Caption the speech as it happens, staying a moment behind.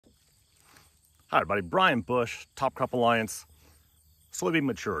Hi everybody, Brian Bush, Top Crop Alliance. Soybean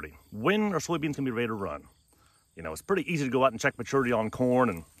maturity. When are soybeans gonna be ready to run? You know, it's pretty easy to go out and check maturity on corn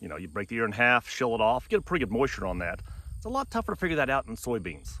and, you break the ear in half, shill it off, get a pretty good moisture on that. It's a lot tougher to figure that out in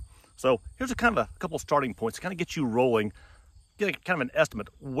soybeans. So here's a couple starting points to kind of get you rolling, get kind of an estimate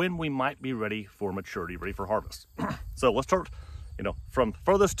when we might be ready for maturity, ready for harvest. So let's start, from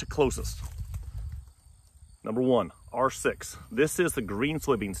furthest to closest. Number one, R6. This is the green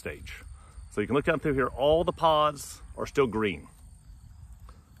soybean stage. So you can look down through here, all the pods are still green.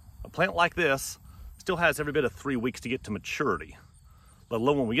 A plant like this still has every bit of 3 weeks to get to maturity, let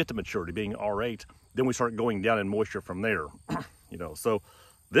alone when we get to maturity, being R8, then we start going down in moisture from there. So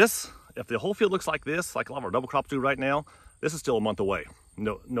this, if the whole field looks like this, like a lot of our double crops do right now, this is still a month away,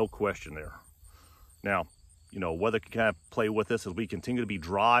 no question there. Now, weather can kind of play with this as we continue to be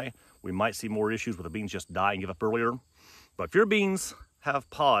dry. We might see more issues with the beans just die and give up earlier. But if your beans have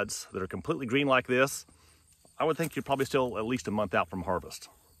pods that are completely green like this, I would think you're probably still at least a month out from harvest.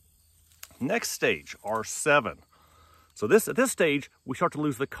 Next stage, R7. So at this stage, we start to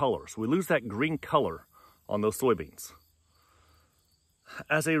lose the color. So we lose that green color on those soybeans.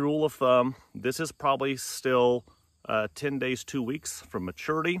 As a rule of thumb, this is probably still 10 days, 2 weeks from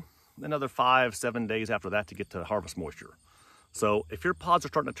maturity, another 5-7 days after that to get to harvest moisture. So if your pods are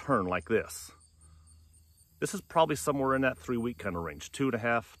starting to turn like this is probably somewhere in that 3 week kind of range, 2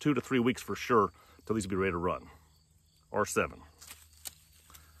 to 3 weeks for sure till these will be ready to run. R7.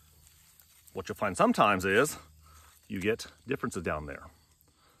 What you'll find sometimes is you get differences down there.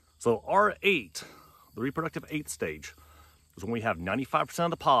 So R8, the reproductive 8 stage, is when we have 95%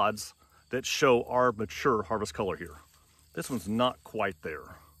 of the pods that show our mature harvest color here. This one's not quite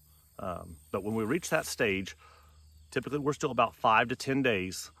there. But when we reach that stage, typically we're still about 5 to 10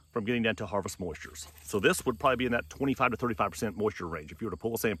 days from getting down to harvest moistures. So this would probably be in that 25 to 35% moisture range if you were to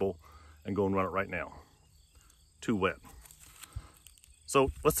pull a sample and go and run it right now. Too wet.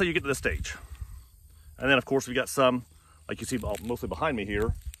 So let's say you get to this stage. And then of course we got some, like you see mostly behind me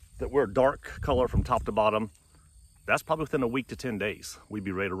here, that we're dark color from top to bottom. That's probably within a week to 10 days we'd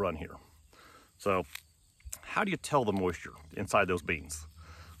be ready to run here. So how do you tell the moisture inside those beans?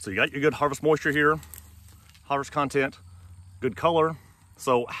 So you got your good harvest moisture here, harvest content, good color.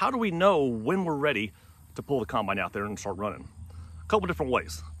 So how do we know when we're ready to pull the combine out there and start running? A couple different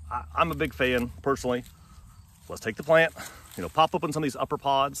ways. I'm a big fan personally. Let's take the plant, pop open some of these upper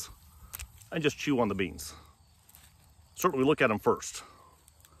pods and just chew on the beans. Certainly look at them first.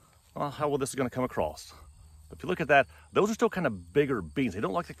 Well, how well this is gonna come across. If you look at that, those are still kind of bigger beans. They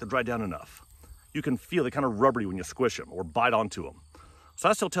don't look like they're dried down enough. You can feel they're kind of rubbery when you squish them or bite onto them. So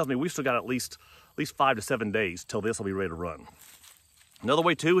that still tells me we've still got at least 5 to 7 days till this will be ready to run. Another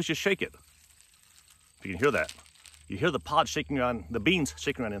way too is just shake it. If you can hear that. You hear the pods shaking around, the beans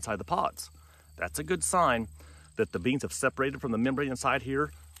shaking around inside the pods. That's a good sign that the beans have separated from the membrane inside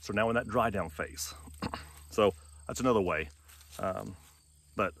here. So now in that dry down phase. So that's another way.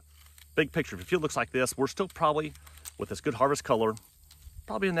 But big picture, if the field looks like this, we're still probably, with this good harvest color,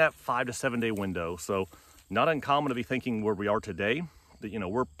 probably in that 5 to 7 day window. So not uncommon to be thinking where we are today, that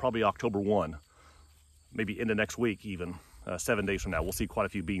we're probably October 1, maybe into next week even. 7 days from now, we'll see quite a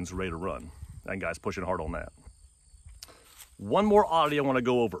few beans ready to run. And guys pushing hard on that. One more oddity I want to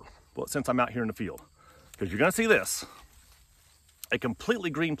go over, well, since I'm out here in the field, because you're going to see this, a completely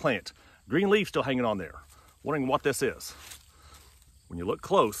green plant, green leaf still hanging on there. Wondering what this is. When you look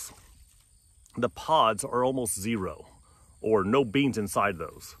close, the pods are almost zero, or no beans inside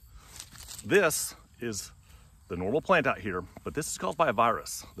those. This is the normal plant out here, but this is caused by a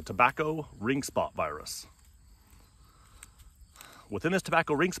virus, the tobacco ring spot virus. Within this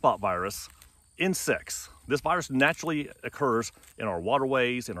tobacco ring spot virus, insects. This virus naturally occurs in our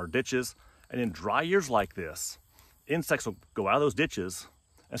waterways, in our ditches, and in dry years like this, insects will go out of those ditches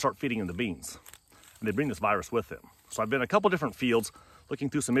and start feeding in the beans. And they bring this virus with them. So I've been in a couple different fields looking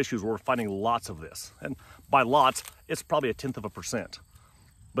through some issues where we're finding lots of this. And by lots, it's probably 0.1%.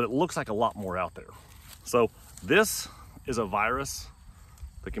 But it looks like a lot more out there. So this is a virus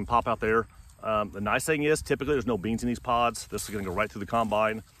that can pop out there. The nice thing is, typically there's no beans in these pods. This is gonna go right through the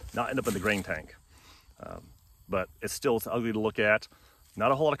combine, not end up in the grain tank. But it's ugly to look at.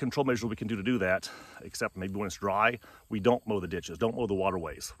 Not a whole lot of control measures we can do to do that, except maybe when it's dry, we don't mow the ditches, don't mow the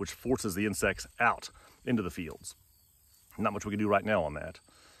waterways, which forces the insects out into the fields. Not much we can do right now on that.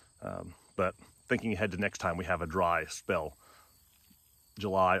 But thinking ahead to next time we have a dry spell,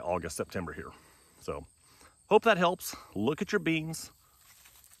 July, August, September here. So hope that helps. Look at your beans.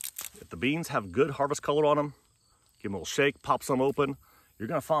 If the beans have good harvest color on them, give them a little shake, pop some open. You're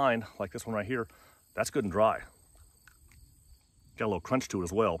gonna find, like this one right here, that's good and dry. Got a little crunch to it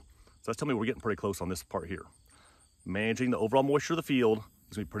as well. So that's telling me we're getting pretty close on this part here. Managing the overall moisture of the field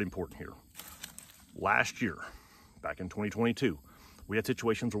is gonna be pretty important here. Last year, back in 2022, we had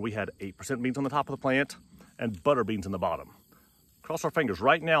situations where we had 8% beans on the top of the plant and butter beans in the bottom. Cross our fingers.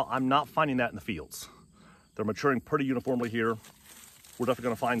 Right now, I'm not finding that in the fields. They're maturing pretty uniformly here. We're definitely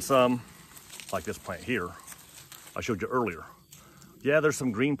gonna find some, like this plant here I showed you earlier. Yeah, there's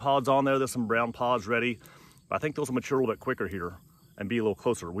some green pods on there, there's some brown pods ready, but I think those will mature a little bit quicker here and be a little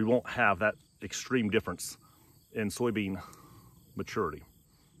closer. We won't have that extreme difference in soybean maturity,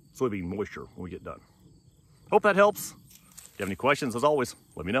 soybean moisture when we get done. Hope that helps. If you have any questions, as always,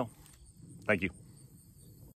 let me know. Thank you.